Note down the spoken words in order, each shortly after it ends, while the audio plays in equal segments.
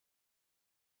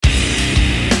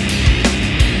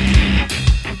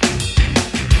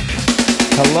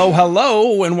Hello,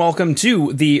 hello, and welcome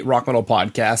to the Rock Metal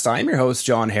Podcast. I'm your host,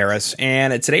 John Harris,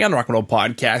 and today on Rock Metal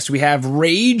Podcast, we have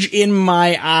Rage in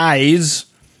My Eyes.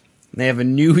 They have a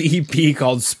new EP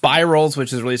called Spirals,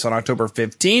 which is released on October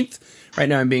 15th. Right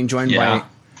now, I'm being joined by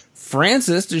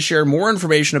Francis to share more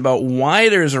information about why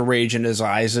there's a rage in his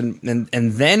eyes, and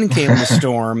then came the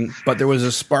storm, but there was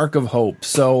a spark of hope.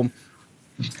 So,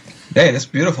 hey, that's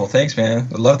beautiful. Thanks, man.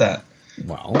 I love that.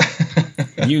 Well,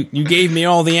 you gave me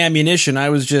all the ammunition. I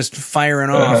was just firing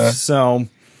off. So,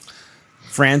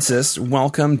 Francis,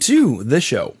 welcome to the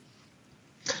show.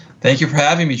 Thank you for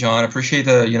having me, John. I appreciate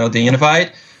the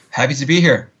invite. Happy to be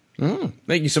here.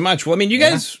 Thank you so much. Well, I mean, you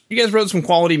guys wrote some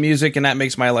quality music, and that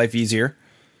makes my life easier.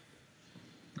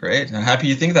 Great. I'm happy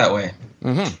you think that way.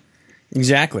 Mm-hmm.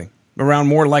 Exactly. Around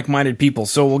more like-minded people.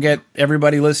 So we'll get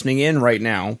everybody listening in right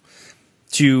now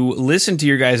to listen to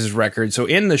your guys' record. So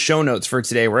in the show notes for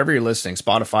today, wherever you're listening,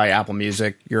 Spotify, Apple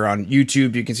Music, you're on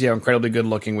YouTube, you can see how incredibly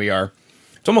good-looking we are.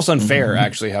 It's almost unfair,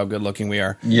 actually, how good-looking we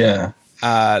are. Yeah.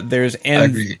 There's I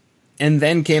agree. And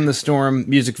Then Came the Storm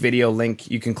music video link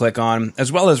you can click on,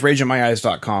 as well as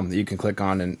rageinmyeyes.com that you can click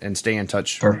on and stay in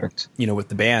touch. Perfect. With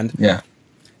the band. Yeah.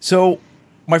 So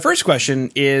my first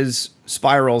question is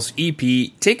Spirals EP.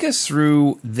 Take us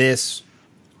through this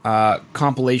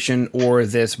compilation or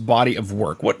this body of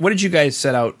work. What did you guys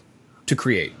set out to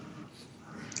create?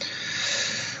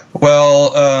 Well,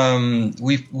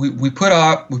 we put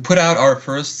out our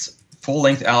first full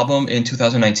length album in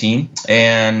 2019,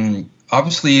 and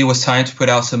obviously it was time to put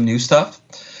out some new stuff,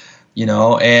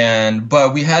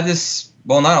 but we had this.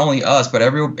 Well, not only us, but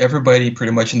everybody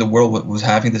pretty much in the world was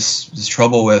having this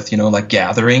trouble with,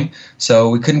 gathering. So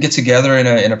we couldn't get together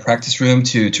in a practice room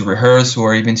to rehearse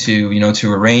or even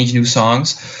to arrange new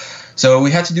songs. So we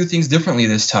had to do things differently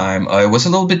this time. It was a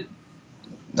little bit,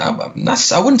 I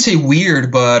wouldn't say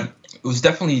weird, but it was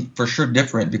definitely for sure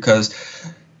different because,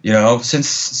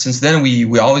 since then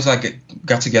we always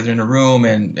got together in a room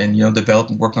and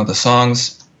developed and worked on the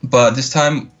songs. But this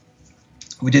time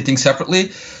we did things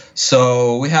separately.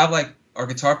 So we have our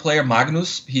guitar player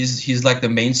Magnus. He's like the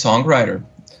main songwriter,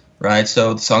 right?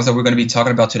 So the songs that we're going to be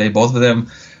talking about today, both of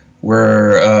them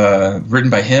were written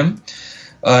by him.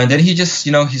 And then he just,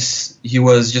 he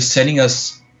was just sending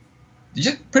us,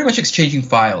 just pretty much exchanging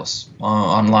files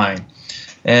online,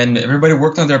 and everybody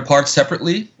worked on their parts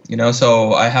separately.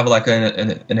 So I have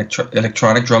an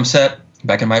electronic drum set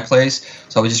back in my place,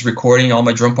 so I was just recording all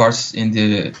my drum parts for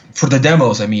the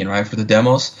demos. For the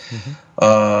demos. Mm-hmm.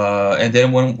 And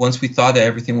then once we thought that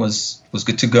everything was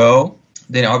good to go,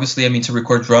 then obviously, to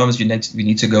record drums, we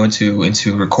need to go into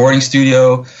a recording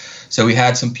studio. So we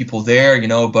had some people there,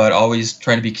 but always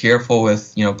trying to be careful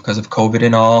with, because of COVID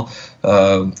and all,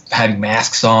 having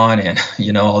masks on and,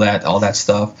 all that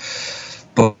stuff.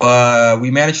 But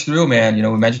we managed through, man.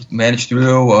 We managed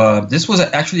through. This was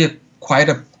actually quite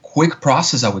a quick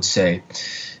process, I would say,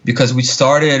 because we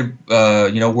started,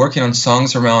 working on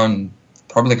songs around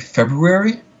probably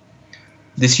February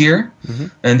this year. Mm-hmm.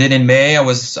 And then in May, I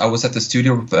was at the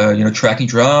studio, tracking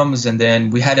drums, and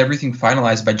then we had everything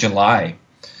finalized by July.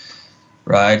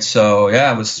 Right. So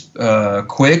yeah, it was a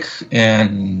quick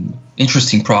and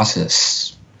interesting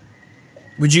process.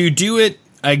 Would you do it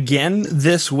again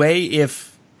this way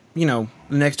if, the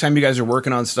next time you guys are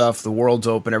working on stuff, the world's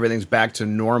open, everything's back to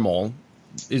normal?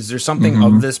 Is there something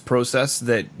of this process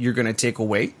that you're going to take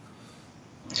away?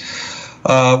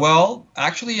 Well,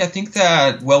 actually, I think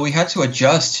that, we had to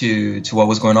adjust to what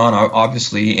was going on,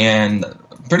 obviously, and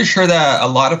I'm pretty sure that a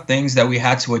lot of things that we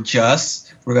had to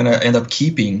adjust, we're going to end up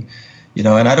keeping,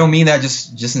 and I don't mean that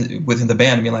just within the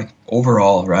band. I mean,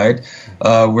 overall, right?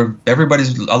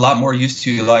 Everybody's a lot more used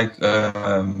to,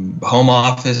 home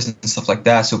office and stuff like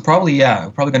that. So probably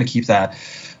going to keep that,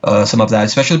 some of that,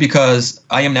 especially because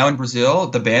I am now in Brazil.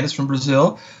 The band is from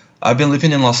Brazil. I've been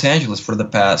living in Los Angeles for the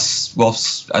past, we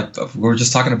were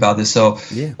just talking about this. So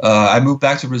I moved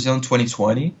back to Brazil in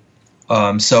 2020.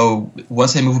 So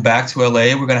once I move back to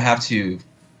LA, we're going to have to,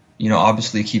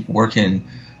 obviously keep working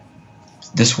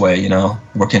this way,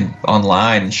 working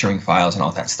online and sharing files and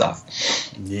all that stuff.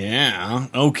 Yeah.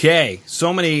 Okay.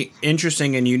 So many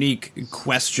interesting and unique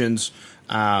questions.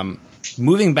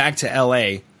 Moving back to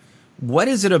LA, what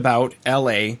is it about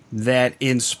LA that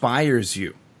inspires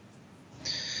you?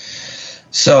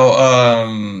 So,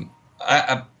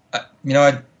 I've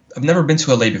never been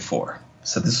to LA before.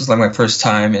 So this was my first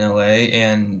time in LA,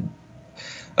 and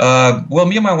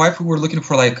me and my wife, we were looking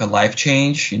for a life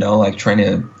change, trying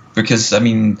to, because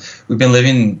we've been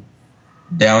living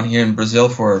down here in Brazil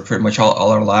for pretty much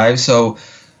all our lives. So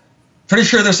pretty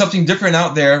sure there's something different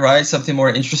out there, right? Something more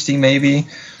interesting maybe.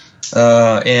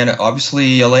 And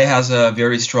obviously LA has a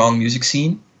very strong music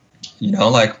scene. You know,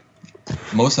 like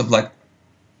most of like,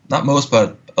 not most,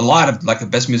 but a lot of like the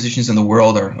best musicians in the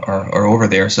world are over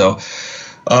there. So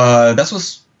that's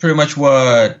what's pretty much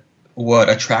what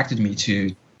attracted me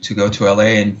to go to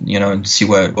LA and, you know, and see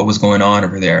what was going on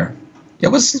over there. It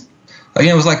was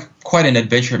like quite an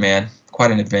adventure, man.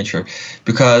 Quite an adventure,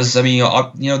 because I mean,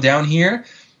 you know, down here,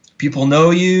 people know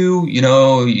you,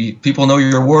 people know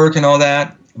your work and all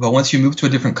that. But once you move to a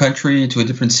different country, to a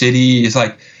different city, it's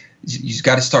like you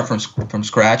got to start from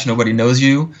scratch. Nobody knows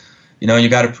you, you know. You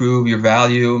got to prove your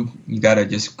value. You got to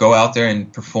just go out there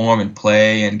and perform and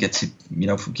play and get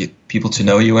people to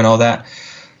know you and all that.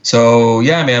 So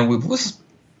yeah, man, it was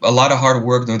a lot of hard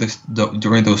work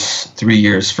during those 3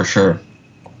 years for sure.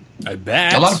 I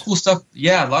bet. A lot of cool stuff.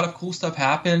 Yeah, a lot of cool stuff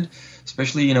happened,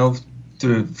 especially, you know,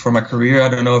 for my career. I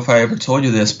don't know if I ever told you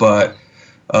this, but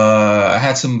I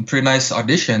had some pretty nice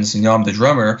auditions. You know, I'm the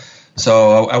drummer,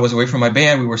 so I was away from my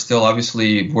band. We were still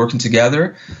obviously working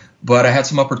together, but I had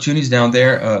some opportunities down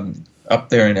there, up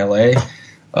there in LA,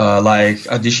 like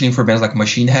auditioning for bands like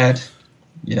Machine Head.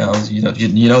 You know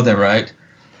them, right?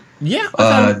 Yeah,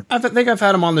 I think I've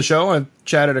had them on the show. I've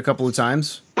chatted a couple of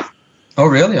times. Oh,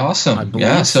 really? Awesome. I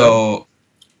believe so.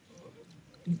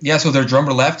 So their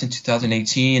drummer left in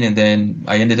 2018, and then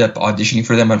I ended up auditioning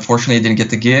for them. Unfortunately, I didn't get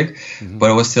the gig,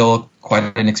 but it was still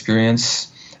quite an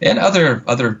experience. And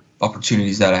other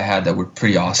opportunities that I had that were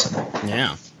pretty awesome.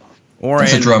 Yeah.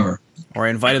 As a drummer. Or I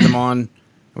invited them on.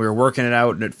 We were working it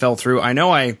out, and it fell through. I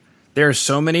know there are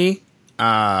so many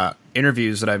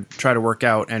interviews that I've tried to work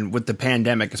out, and with the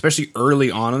pandemic, especially early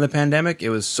on in the pandemic, it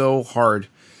was so hard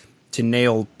to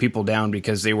nail people down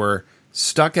because they were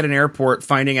stuck at an airport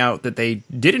finding out that they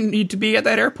didn't need to be at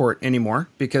that airport anymore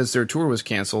because their tour was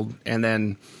canceled. And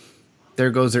then there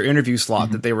goes their interview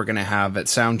slot that they were going to have at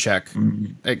soundcheck,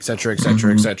 et cetera, et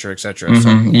cetera, et cetera, et cetera. So,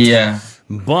 yeah.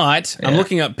 But I'm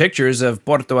looking up pictures of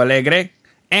Porto Alegre,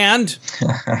 and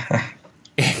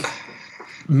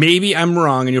maybe I'm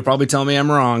wrong, and you'll probably tell me I'm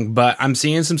wrong, but I'm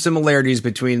seeing some similarities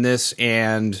between this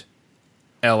and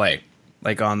LA.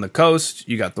 Like on the coast,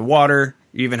 you got the water,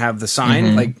 you even have the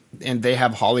sign, and they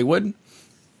have Hollywood,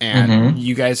 and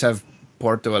you guys have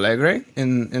Porto Alegre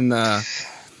in the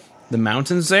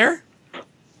mountains there.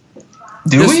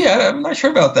 Do we? I'm not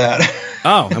sure about that.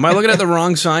 Oh, am I looking at the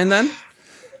wrong sign then?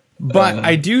 But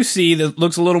I do see that it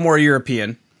looks a little more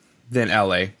European than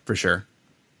LA for sure.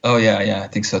 Oh yeah, I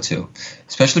think so too.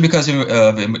 Especially because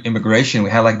of immigration,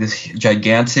 we had like this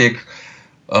gigantic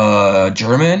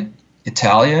German,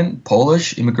 Italian,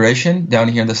 Polish immigration down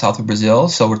here in the south of Brazil.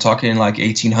 So we're talking like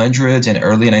 1800s and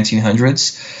early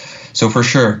 1900s. So for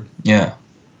sure, yeah.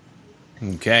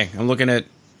 Okay, I'm looking at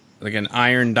like an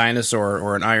iron dinosaur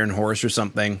or an iron horse or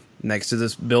something next to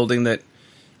this building that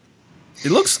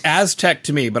it looks Aztec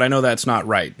to me, but I know that's not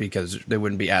right because there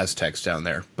wouldn't be Aztecs down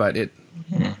there. But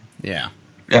yeah.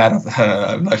 Yeah,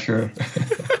 I'm not sure.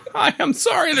 I'm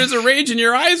sorry, there's a rage in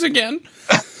your eyes again.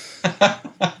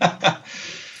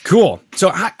 Cool. So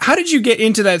how did you get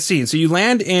into that scene? So you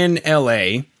land in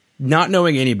LA, not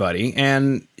knowing anybody.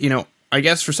 And, you know, I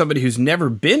guess for somebody who's never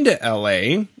been to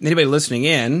LA, anybody listening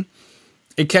in,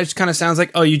 it kind of sounds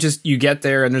like, oh, you get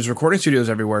there and there's recording studios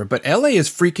everywhere. But LA is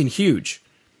freaking huge.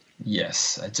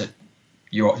 Yes,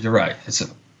 you're right. It's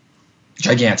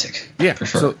gigantic. Yeah, for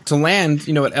sure. So to land,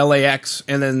 you know, at LAX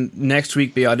and then next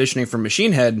week be auditioning for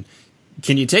Machine Head,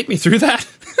 can you take me through that?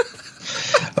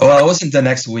 Well, it wasn't the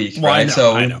next week, well, right?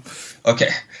 I know. Okay.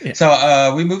 Yeah.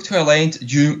 So we moved to LA in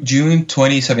June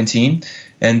 2017,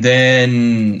 and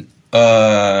then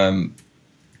a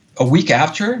week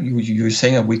after, you were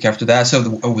saying a week after that. So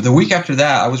the week after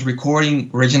that, I was recording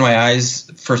Rage in My Eyes'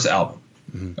 first album.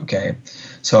 Okay.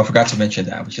 So I forgot to mention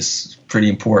that, which is pretty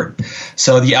important.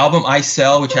 So the album I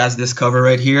Sell, which has this cover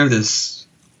right here, this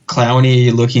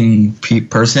clowny looking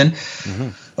person.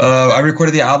 I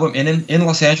recorded the album in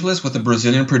Los Angeles with a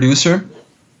Brazilian producer.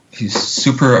 He's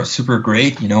super, super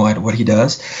great, you know, at what he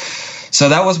does. So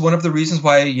that was one of the reasons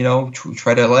why, you know,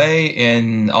 tried LA.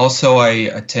 And also I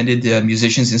attended the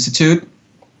Musicians Institute,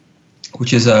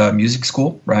 which is a music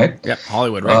school, right? Yep,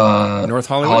 Hollywood, right? North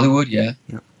Hollywood? Hollywood, yeah.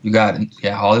 You got it.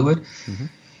 Yeah, Hollywood.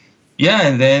 Yeah,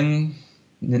 and then,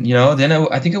 you know,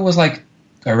 I think it was like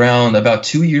around about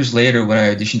 2 years later when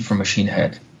I auditioned for Machine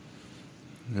Head.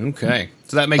 Okay.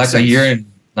 So that makes like sense. a year and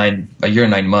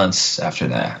 9 months after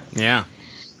that. Yeah.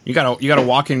 You gotta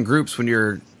walk in groups when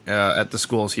you're at the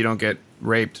school so you don't get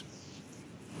raped.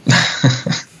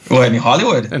 Well, in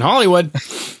Hollywood. In Hollywood.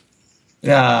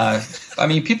 Yeah, I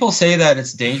mean, people say that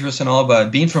it's dangerous and all,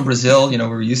 but being from Brazil,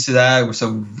 we're used to that. We're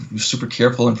super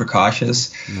careful and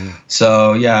precautious.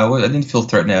 So yeah, I didn't feel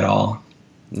threatened at all.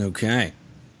 Okay,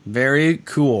 very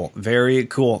cool, very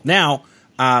cool. Now,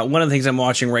 one of the things I'm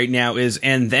watching right now is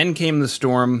 "And Then Came the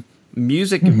Storm"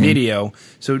 music video.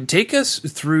 So take us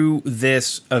through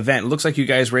this event. It looks like you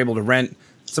guys were able to rent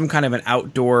some kind of an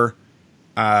outdoor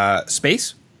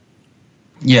space.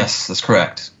 Yes, that's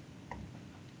correct.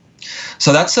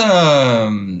 So that's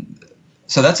up in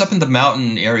the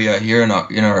mountain area here in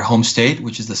our home state,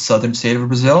 which is the southern state of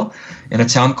Brazil, in a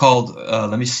town called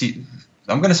let me see.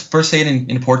 I'm going to first say it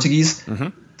in Portuguese.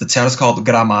 The town is called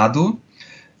Gramado.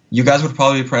 You guys would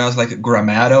probably pronounce like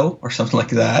Gramado or something like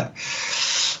that.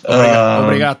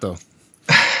 Obrigado.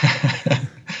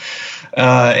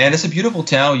 And it's a beautiful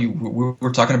town.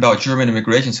 We're talking about German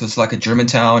immigration, so it's like a German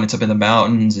town. It's up in the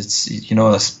mountains. It's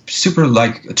a super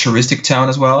like a touristic town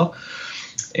as well.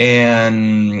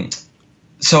 And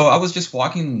so I was just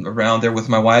walking around there with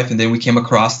my wife, and then we came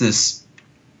across this,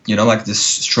 like this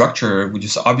structure, which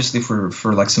is obviously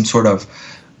for like some sort of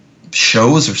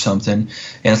shows or something.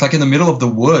 And it's like in the middle of the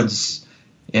woods.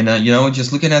 And,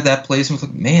 just looking at that place, I was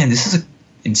like, man, this is an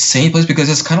insane place because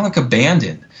it's kind of like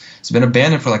abandoned. It's been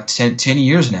abandoned for like 10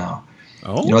 years now.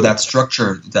 Oh. That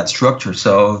structure.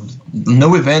 So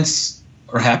no events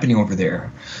are happening over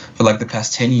there for like the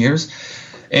past 10 years.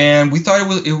 And we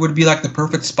thought it would be like the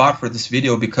perfect spot for this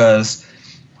video because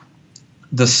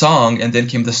the song "And Then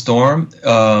Came the Storm,"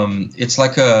 it's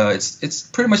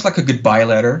pretty much like a goodbye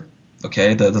letter.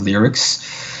 Okay, the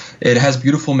lyrics. It has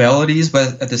beautiful melodies,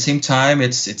 but at the same time,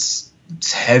 it's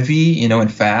heavy,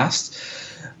 and fast.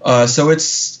 So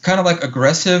it's kind of like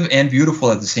aggressive and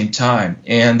beautiful at the same time.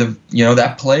 And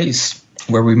that place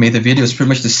where we made the video is pretty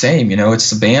much the same.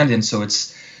 It's abandoned, so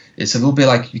it's a little bit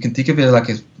like, you can think of it like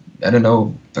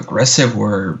aggressive,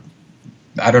 or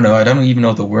I don't know. I don't even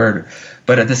know the word.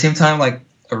 But at the same time, like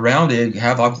around it, you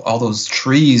have all those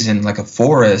trees and like a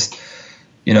forest.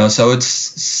 So it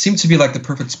seemed to be like the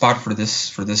perfect spot for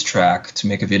this track, to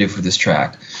make a video for this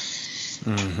track.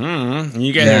 And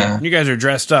you guys are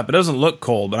dressed up. It doesn't look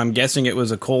cold, but I'm guessing it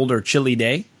was a cold or chilly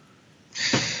day.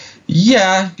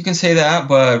 Yeah, you can say that,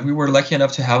 but we were lucky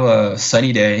enough to have a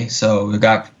sunny day, so it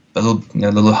got a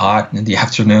little hot in the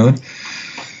afternoon.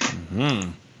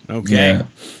 Okay. Yeah.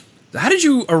 How did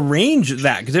you arrange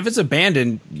that? Because if it's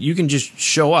abandoned, you can just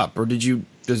show up, or does you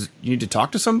need to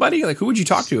talk to somebody? Like, who would you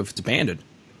talk to if it's abandoned?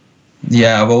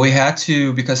 Yeah, well, we had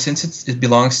to, because since it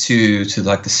belongs to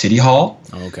like the city hall.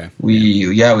 Oh, okay.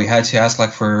 We had to ask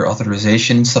like for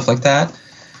authorization and stuff like that.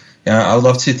 Yeah, I would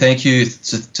love to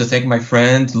thank my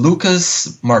friend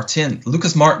Lucas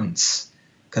Martins,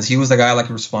 because he was the guy like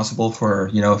responsible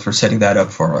for for setting that up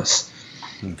for us.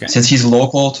 Okay. Since he's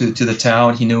local to the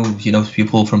town, he knows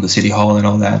people from the city hall and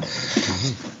all that.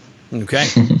 Okay.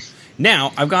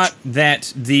 Now I've got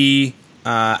the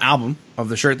album of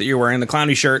the shirt that you're wearing, the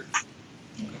Clowny shirt.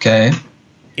 Okay.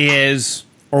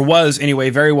 Was anyway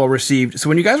very well received. So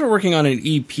when you guys were working on an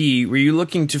EP, were you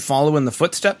looking to follow in the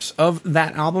footsteps of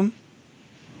that album?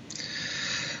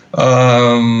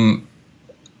 I'm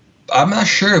not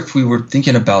sure if we were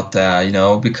thinking about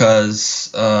that,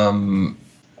 because I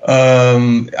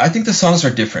think the songs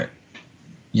are different.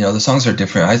 The songs are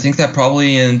different. I think that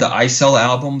probably in the Cassol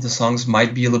album, the songs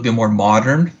might be a little bit more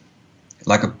modern,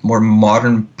 like a more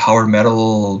modern power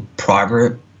metal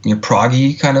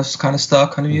proggy kind of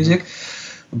stuff, kind of music.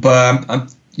 But I'm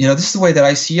this is the way that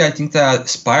I see. I think that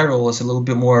Spiral is a little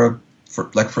bit more,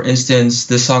 for instance,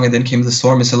 this song "And Then Came the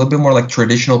Storm" is a little bit more like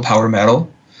traditional power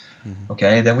metal.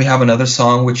 Okay, then we have another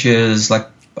song which is like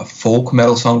a folk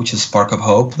metal song, which is "Spark of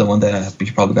Hope," the one that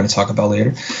we're probably going to talk about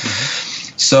later.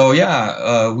 So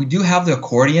yeah, we do have the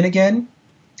accordion again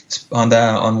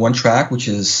on one track, which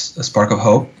is "A Spark of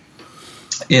Hope."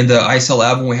 In the Cassol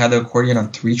album, we had the accordion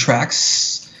on 3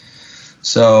 tracks.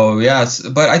 So yeah,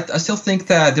 but I still think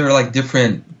that they're like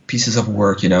different pieces of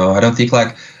work. I don't think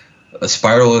like a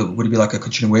Spiral would be like a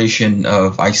continuation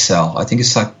of Cassol. I think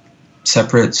it's like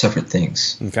separate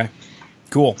things. Okay,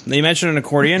 cool. Now you mentioned an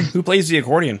accordion. Who plays the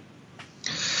accordion?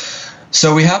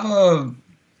 So we have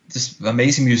this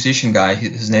amazing musician guy.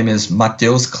 His name is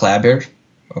Matheus Kleber.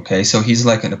 Okay, so he's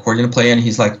like an accordion player, and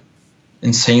he's like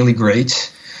insanely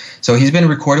great. So he's been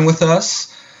recording with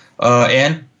us,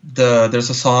 and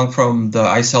there's a song from the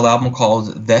Cassol album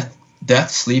called Death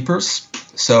Sleepers.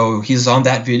 So he's on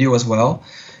that video as well.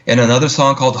 And another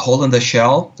song called Hole in the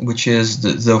Shell, which is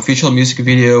the official music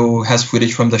video, has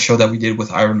footage from the show that we did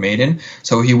with Iron Maiden.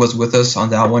 So he was with us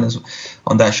on that one,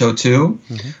 on that show too.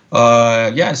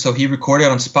 So he recorded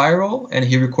on Spiral, and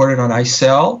he recorded on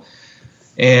Cassol.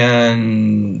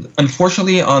 And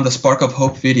unfortunately, on the Spark of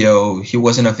Hope video, he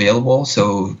wasn't available.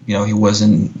 So,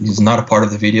 he's not a part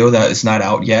of the video. That is not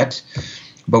out yet.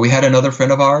 But we had another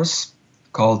friend of ours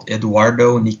called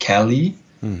Eduardo Nicali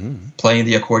playing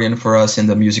the accordion for us in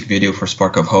the music video for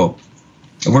Spark of Hope.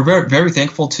 And we're very, very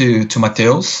thankful to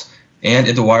Mateus and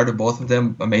Eduardo, both of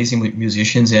them amazing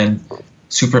musicians and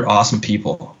super awesome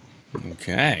people.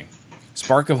 Okay.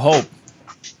 Spark of Hope.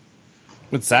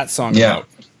 What's that song about?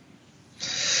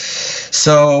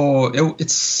 So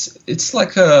it's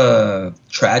like a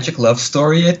tragic love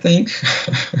story, I think.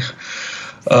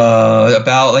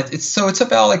 It's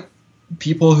about like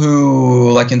people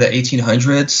who, like, in the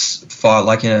 1800s fought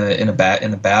like in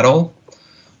a battle.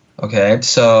 Okay,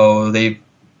 so they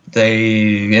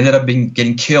ended up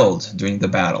getting killed during the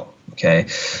battle. Okay,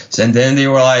 so, and then they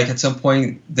were like, at some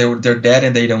point they're dead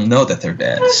and they don't know that they're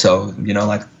dead. So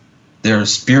like their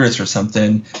spirits or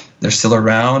something, they're still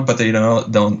around, but they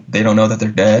don't know that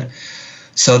they're dead.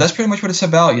 So that's pretty much what it's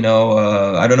about. I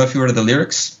don't know if you heard the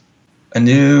lyrics. A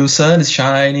new sun is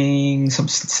shining, some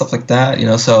stuff like that.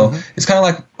 So it's kind of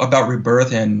like about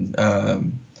rebirth and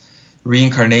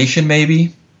reincarnation,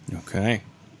 maybe. Okay.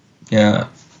 Yeah.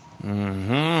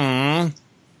 And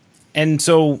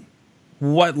so,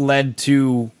 what led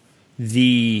to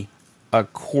the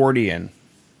accordion?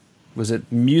 Was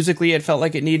it musically it felt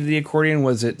like it needed the accordion?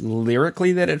 Was it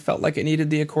lyrically that it felt like it needed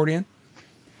the accordion?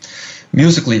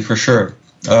 Musically, for sure.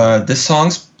 This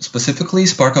song specifically,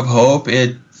 Spark of Hope,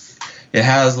 it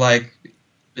has like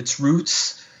its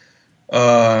roots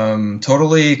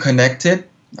totally connected,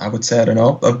 I would say,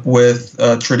 with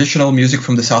traditional music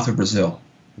from the south of Brazil.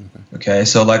 Okay,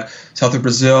 so like south of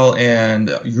Brazil and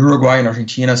Uruguay and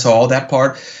Argentina, so all that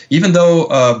part. Even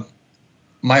though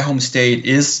my home state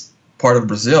is part of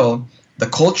Brazil, the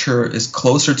culture is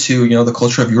closer to the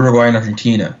culture of Uruguay and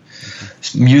Argentina,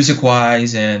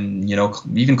 music-wise and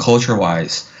even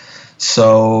culture-wise.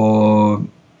 So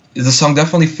the song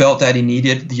definitely felt that it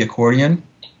needed the accordion,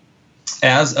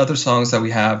 as other songs that we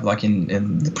have like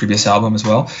in the previous album as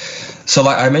well. So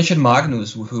like I mentioned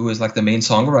Magnus, who is like the main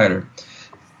songwriter.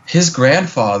 His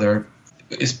grandfather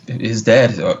is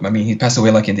dead. I mean, he passed away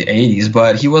like in the 80s,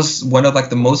 but he was one of like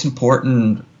the most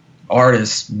important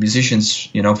artists, musicians,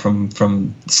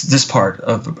 from this part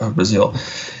of Brazil.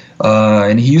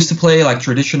 And he used to play like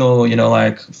traditional,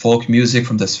 like folk music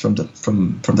from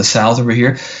the south over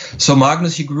here. So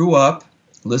Magnus, he grew up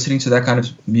listening to that kind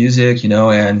of music,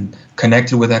 and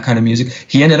connected with that kind of music.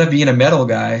 He ended up being a metal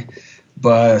guy,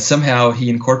 but somehow he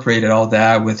incorporated all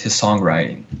that with his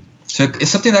songwriting. So it's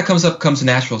something that comes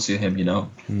natural to him,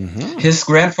 His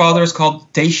grandfather is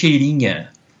called Teixeirinha.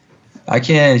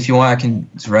 If you want, I can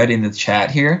write it in the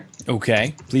chat here.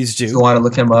 Okay, please do. If you want to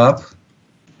look him up.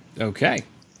 Okay.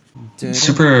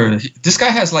 This guy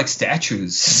has like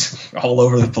statues all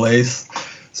over the place.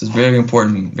 This is very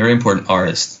important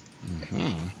artist.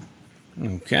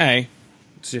 Okay.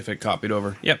 Let's see if it copied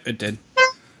over. Yep, it did.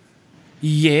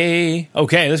 Yay.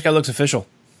 Okay, this guy looks official.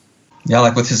 Yeah,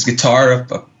 like with his guitar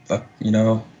up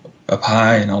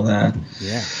high and all that.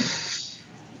 Yeah.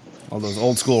 All those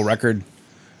old school record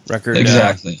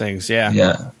exactly. Things, yeah.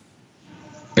 Yeah.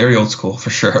 Very old school, for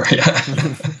sure, yeah.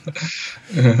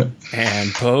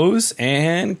 And pose,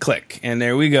 and click. And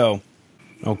there we go.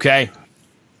 Okay.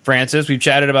 Francis, we've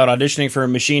chatted about auditioning for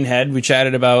Machine Head. We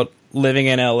chatted about living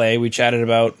in LA. We chatted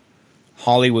about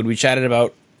Hollywood. We chatted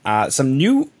about some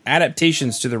new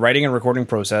adaptations to the writing and recording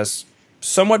process.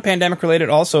 Somewhat pandemic related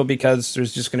also, because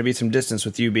there's just going to be some distance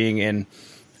with you being in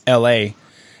LA.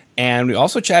 And we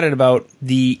also chatted about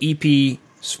the EP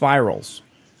Spirals.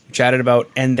 We chatted about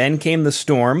And Then Came the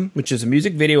Storm, which is a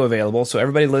music video available. So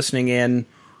everybody listening in,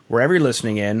 wherever you're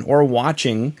listening in or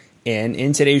watching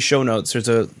in today's show notes, there's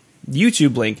a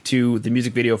YouTube link to the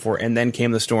music video for And Then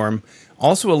Came the Storm.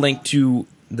 Also a link to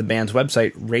the band's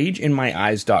website,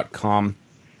 rageinmyeyes.com.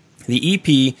 The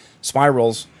EP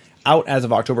Spirals, out as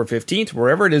of October 15th,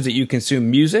 wherever it is that you consume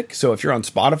music. So if you're on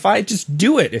Spotify, just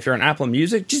do it. If you're on Apple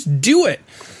Music, just do it.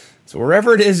 So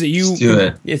wherever it is that you...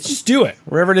 just do it.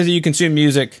 Wherever it is that you consume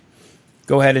music,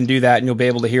 go ahead and do that, and you'll be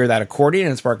able to hear that accordion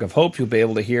and Spark of Hope. You'll be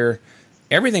able to hear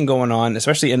everything going on,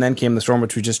 especially And Then Came the Storm,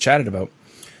 which we just chatted about.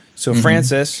 So,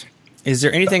 Francis, is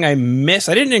there anything I missed?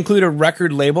 I didn't include a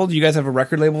record label. Do you guys have a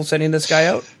record label sending this guy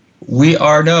out? We're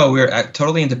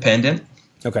totally independent.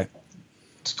 Okay.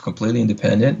 It's completely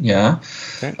independent, yeah.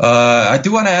 Okay. I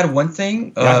do want to add one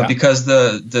thing, because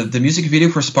the music video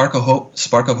for Spark of Hope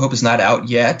is not out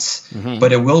yet,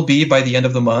 but it will be by the end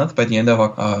of the month, by the end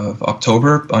of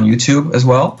October on YouTube as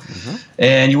well.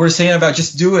 And you were saying about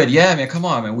just do it. Yeah, man, come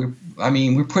on, man.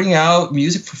 We're putting out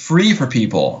music for free for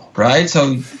people, right? So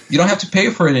you don't have to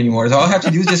pay for it anymore. So all I have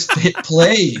to do is just hit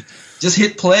play. Just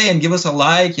hit play and give us a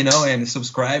like, and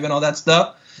subscribe and all that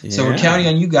stuff. Yeah. So we're counting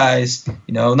on you guys,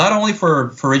 not only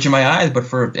for Rage in My Eyes, but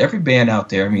for every band out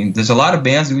there. I mean, there's a lot of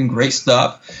bands doing great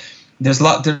stuff. There's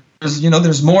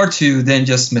more to than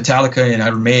just Metallica and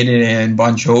Iron Maiden and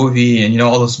Bon Jovi and,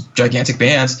 all those gigantic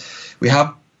bands. We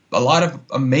have a lot of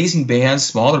amazing bands,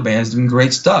 smaller bands doing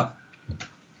great stuff.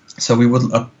 So we would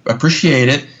appreciate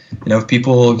it, if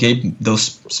people gave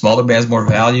those smaller bands more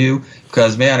value.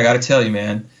 Because, man, I got to tell you,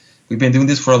 man, we've been doing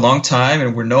this for a long time,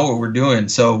 and we know what we're doing.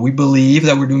 So we believe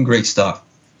that we're doing great stuff.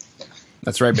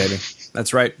 That's right, baby.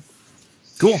 That's right.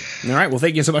 Cool. All right. Well,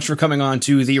 thank you so much for coming on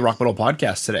to the Rock Metal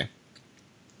Podcast today.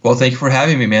 Well, thank you for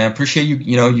having me, man. I appreciate you,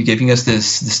 you giving us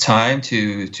this time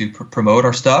to promote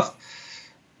our stuff.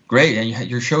 Great, and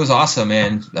your show is awesome,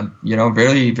 man. I'm,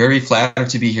 very, very flattered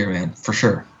to be here, man, for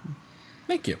sure.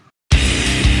 Thank you.